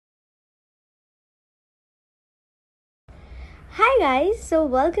Hi guys, so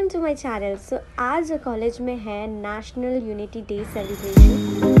welcome to my channel. सो आज college में है नेशनल यूनिटी डे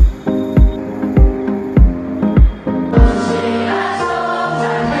सेलिब्रेशन।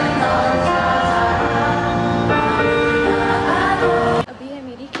 अभी है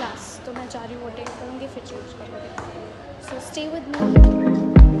मेरी क्लास, तो मैं जा रही हूँ, अटेंड करूँगी, फिर चेंज करूँगी। So stay with me.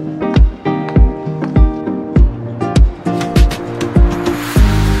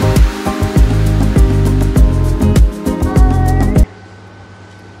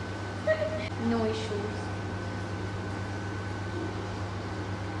 No issues.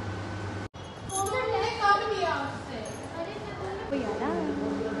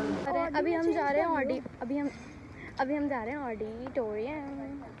 अभी हम जा रहे हैं अभी हम जा रहे हैं ऑडिटोरियम।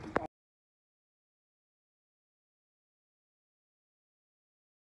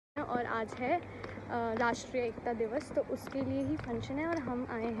 और आज है राष्ट्रीय एकता दिवस, तो उसके लिए ही फंक्शन है और हम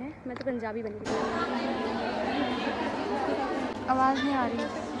आए हैं। मैं तो पंजाबी बन गई, आवाज़ नहीं आ रही।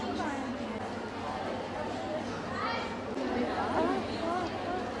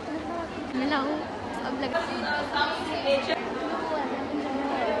 मिलाऊं अब लगा।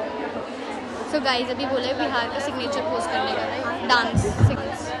 सो गाइस, अभी बोला है बिहार का सिग्नेचर पोज करने का, डांस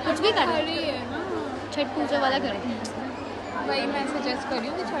कुछ भी कर रही है ना, छठ पूजा वाला कर रही है। वही मैं सजेस्ट कर रही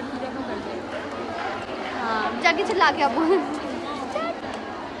हूँ कि छठ पूजा को कर दे। हाँ, जाके चिल्ला के आप बोल।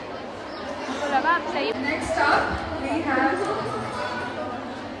 तो लगा आप सही। Next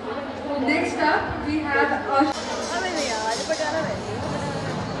up we have अबे यार पटाना रहती है।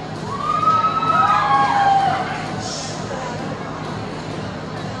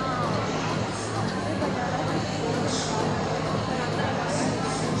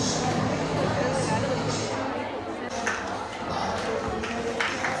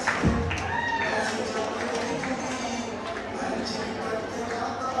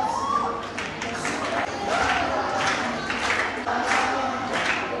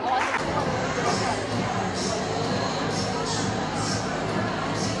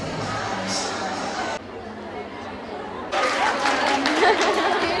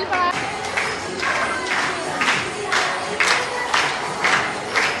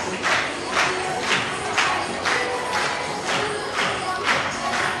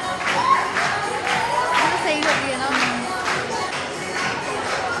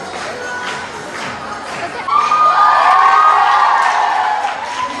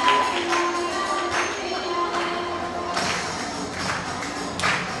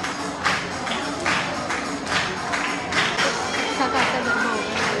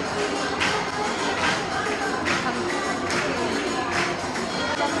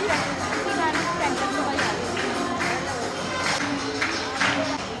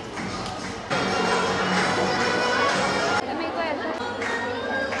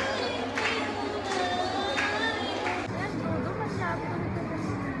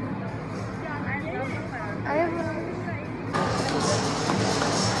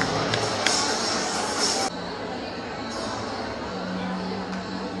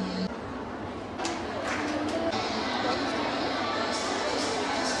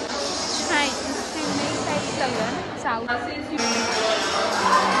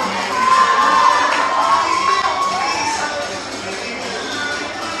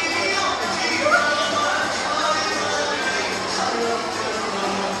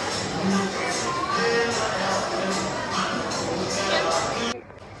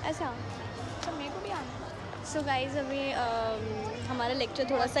 सो गाइज, अभी हमारा लेक्चर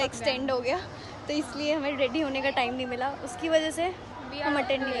थोड़ा सा एक्सटेंड हो गया, तो इसलिए हमें रेडी होने का टाइम नहीं मिला, उसकी वजह से हम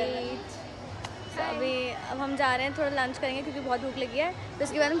अटेंड नहीं कर रहे। तो अभी अब हम जा रहे हैं, थोड़ा लंच करेंगे क्योंकि बहुत भूख लगी है, तो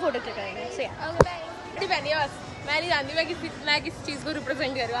उसके बाद हम फोटो क्लिक करेंगे। सो मैं नहीं जानती मैं किस चीज़ को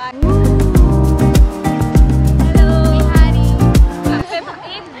रिप्रेजेंट कर रही हूँ।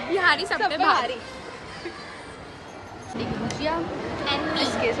 बिहारी सब पे भारी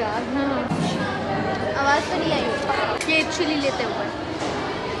इसके साथ आवाज़ तो नहीं आई। ये एक्चुअली लेते हुए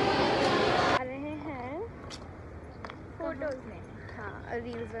आ रहे हैं फोटोज में, हाँ,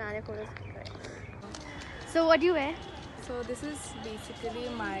 रील्स बनाने, photos. So what you where? So this is basically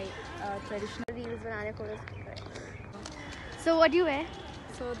my traditional. Reels बनाने, photos. So what you where?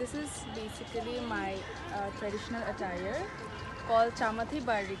 So this is basically my traditional attire called Chamathi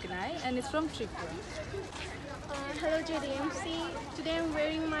Barignai, and it's from Tripura. Hello JDMC. Today I'm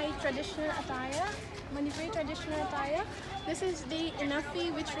wearing my traditional attire, Manipuri traditional attire. This is the inafi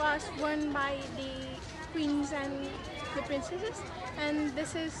which was worn by the queens and the princesses, and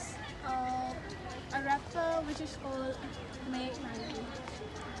this is a wrapper which is called Make.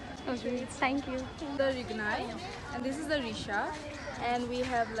 Okay, thank you. The Rignai, and this is the Risha, and we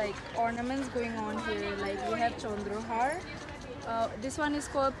have like ornaments going on here, like we have Chandrohar, This one is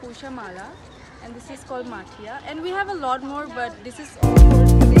called Pusha Mala, and this is called Mathia, and we have a lot more, but this is all for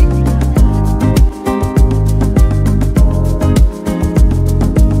today.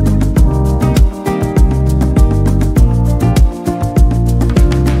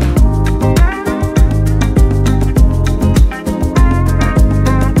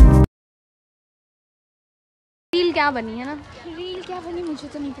 Reel क्या बनी है ना? Reel क्या बनी मुझे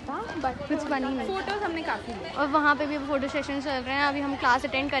तो नहीं पता, बट कुछ बनी नहीं। फोटोज हमने काफ़ी लिए और वहाँ पे भी फोटो सेशन चल रहे हैं। अभी हम क्लास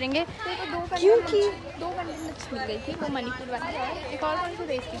अटेंड करेंगे क्योंकि 2 कंटेंट्स मिल गई थी, वो मणिपुर वाली और एक और कौन सी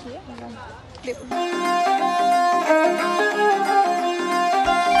देश की थी देखो।